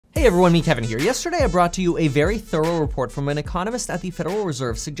Hey everyone, me Kevin here. Yesterday I brought to you a very thorough report from an economist at the Federal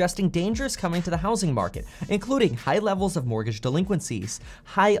Reserve suggesting danger is coming to the housing market, including high levels of mortgage delinquencies,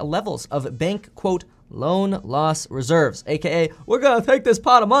 high levels of bank, quote, loan loss reserves, aka we're gonna take this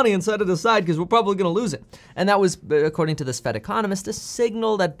pot of money and set it aside because we're probably gonna lose it. And that was, according to this Fed economist, a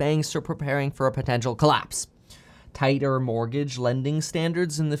signal that banks are preparing for a potential collapse. Tighter mortgage lending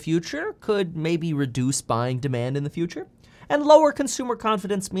standards in the future could maybe reduce buying demand in the future. And lower consumer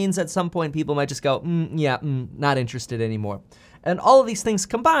confidence means at some point people might just go, not interested anymore. And all of these things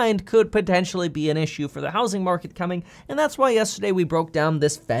combined could potentially be an issue for the housing market coming. And that's why yesterday we broke down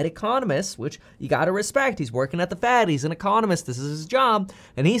this Fed economist, which you gotta respect. He's working at the Fed, he's an economist, this is his job.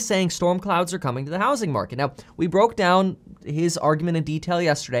 And he's saying storm clouds are coming to the housing market. Now, we broke down his argument in detail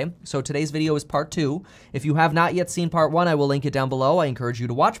yesterday. So today's video is part 2. If you have not yet seen part 1, I will link it down below. I encourage you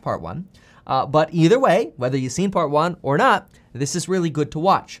to watch part 1. But either way, whether you've seen part 1 or not, this is really good to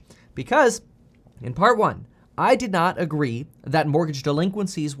watch because in part 1, I did not agree that mortgage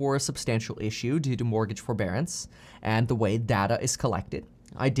delinquencies were a substantial issue due to mortgage forbearance and the way data is collected.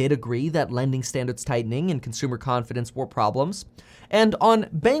 I did agree that lending standards tightening and consumer confidence were problems. And on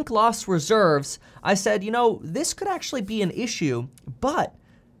bank loss reserves, I said, this could actually be an issue, but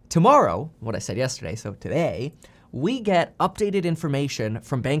tomorrow, what I said yesterday, so today, we get updated information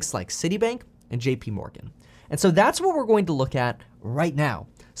from banks like Citibank and JP Morgan. And so that's what we're going to look at right now.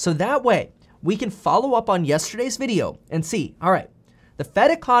 So that way, we can follow up on yesterday's video and see, all right, the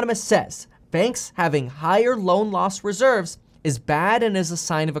Fed economist says banks having higher loan loss reserves is bad and is a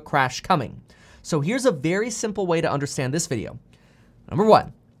sign of a crash coming. So here's a very simple way to understand this video. Number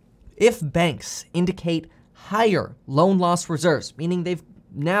 1, if banks indicate higher loan loss reserves, meaning they've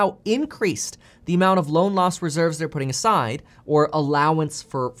now increased the amount of loan loss reserves they're putting aside, or allowance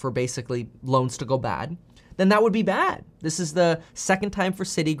for basically loans to go bad, then that would be bad. This is the second time for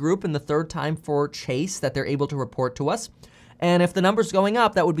Citigroup and the third time for Chase that they're able to report to us. And if the number's going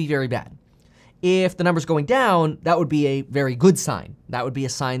up, that would be very bad. If the number's going down, that would be a very good sign. That would be a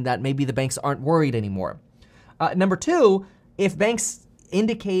sign that maybe the banks aren't worried anymore. Number 2, if banks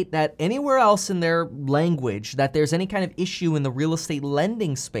indicate that anywhere else in their language that there's any kind of issue in the real estate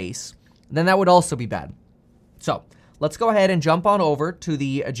lending space, then that would also be bad. So let's go ahead and jump on over to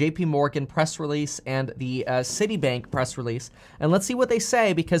the JP Morgan press release and the Citibank press release, and let's see what they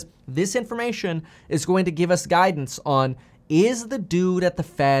say, because this information is going to give us guidance on, is the dude at the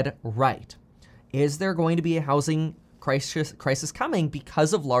Fed right? Is there going to be a housing crisis coming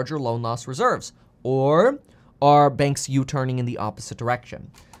because of larger loan loss reserves? Or are banks U-turning in the opposite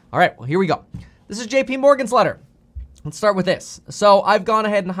direction? All right, well, here we go. This is JP Morgan's letter. Let's start with this. So I've gone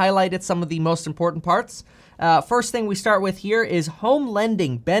ahead and highlighted some of the most important parts. First thing we start with here is home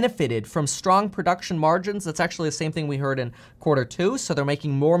lending benefited from strong production margins. That's actually the same thing we heard in quarter 2. So they're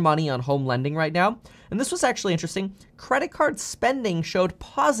making more money on home lending right now. And this was actually interesting. Credit card spending showed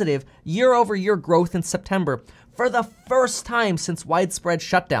positive year-over-year growth in September for the first time since widespread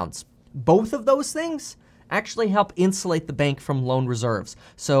shutdowns. Both of those things actually help insulate the bank from loan reserves.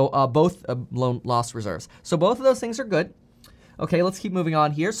 So both loan loss reserves. So both of those things are good. Okay, let's keep moving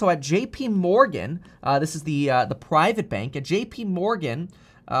on here. So at JP Morgan, this is the private bank. At JP Morgan,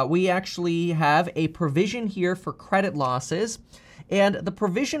 we actually have a provision here for credit losses. And the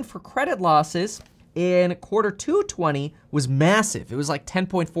provision for credit losses in quarter 2 20 was massive. It was like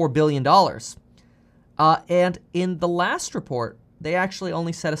 $10.4 billion. And in the last report, they actually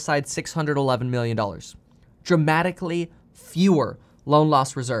only set aside $611 million. Dramatically fewer loan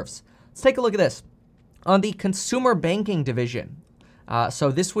loss reserves. Let's take a look at this. On the consumer banking division,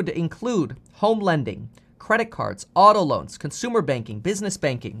 so this would include home lending, credit cards, auto loans, consumer banking, business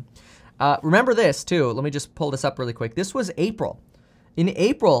banking. Remember this too, let me just pull this up really quick. This was April. In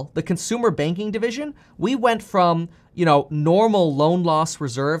April, the consumer banking division, we went from, normal loan loss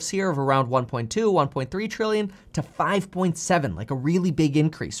reserves here of around 1.2, 1.3 trillion to 5.7, like a really big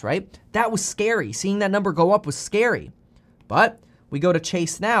increase, right? That was scary. Seeing that number go up was scary. But we go to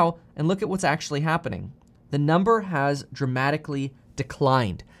Chase now and look at what's actually happening. The number has dramatically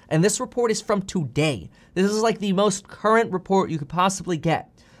declined. And this report is from today. This is like the most current report you could possibly get.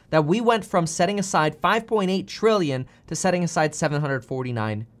 That we went from setting aside 5.8 trillion to setting aside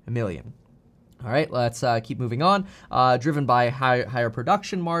 749 million. All right, let's keep moving on. Driven by higher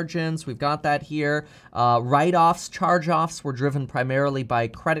production margins, we've got that here. Write-offs, charge-offs were driven primarily by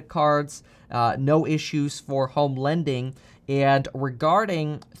credit cards. No issues for home lending. And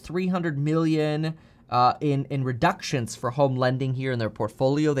regarding 300 million in reductions for home lending here in their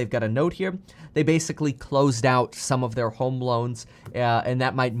portfolio. They've got a note here. They basically closed out some of their home loans, and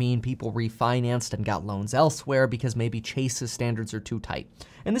that might mean people refinanced and got loans elsewhere because maybe Chase's standards are too tight.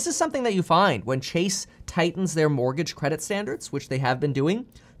 And this is something that you find when Chase tightens their mortgage credit standards, which they have been doing.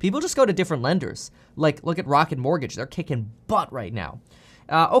 People just go to different lenders. Like, look at Rocket Mortgage. They're kicking butt right now.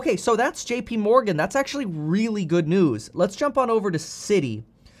 Okay, so that's JP Morgan. That's actually really good news. Let's jump on over to Citi.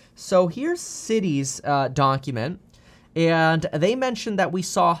 So here's Citi's document, and they mentioned that we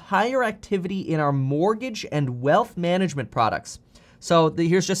saw higher activity in our mortgage and wealth management products. So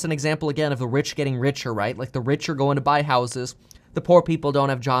here's just an example again of the rich getting richer, right? Like the rich are going to buy houses. The poor people don't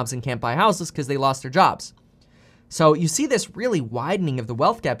have jobs and can't buy houses because they lost their jobs. So you see this really widening of the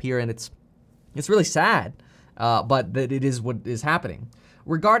wealth gap here, and it's really sad, but that it is what is happening.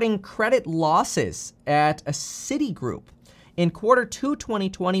 Regarding credit losses at a Citigroup, in quarter 2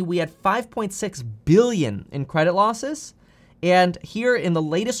 2020, we had $5.6 billion in credit losses. And here in the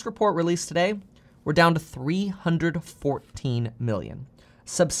latest report released today, we're down to $314 million.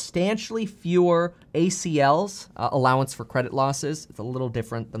 Substantially fewer ACLs, allowance for credit losses. It's a little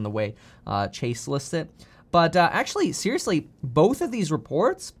different than the way Chase lists it. But actually, seriously, both of these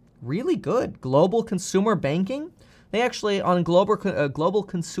reports, really good. Global consumer banking, they actually, on global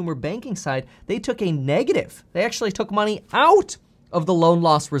consumer banking side, they took a negative. They actually took money out of the loan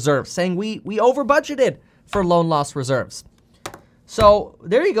loss reserve, saying we over budgeted for loan loss reserves. So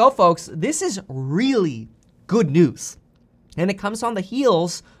there you go, folks. This is really good news. And it comes on the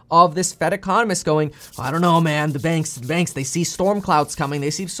heels of this Fed economist going, I don't know, man, the banks, they see storm clouds coming. They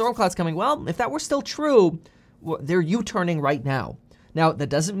see storm clouds coming. Well, if that were still true, they're U-turning right now. Now, that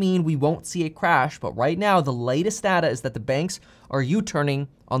doesn't mean we won't see a crash, but right now, the latest data is that the banks are U-turning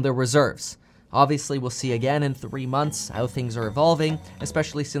on their reserves. Obviously, we'll see again in 3 months how things are evolving,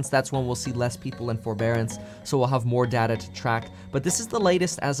 especially since that's when we'll see less people in forbearance, so we'll have more data to track. But this is the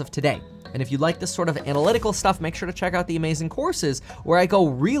latest as of today. And if you like this sort of analytical stuff, make sure to check out the amazing courses where I go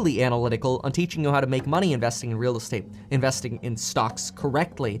really analytical on teaching you how to make money investing in real estate, investing in stocks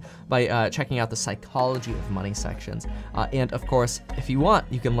correctly by checking out the psychology of money sections. And of course, if you want,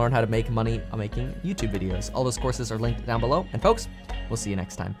 you can learn how to make money making YouTube videos. All those courses are linked down below. And folks, we'll see you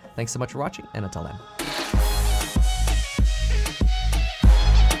next time. Thanks so much for watching, and until then.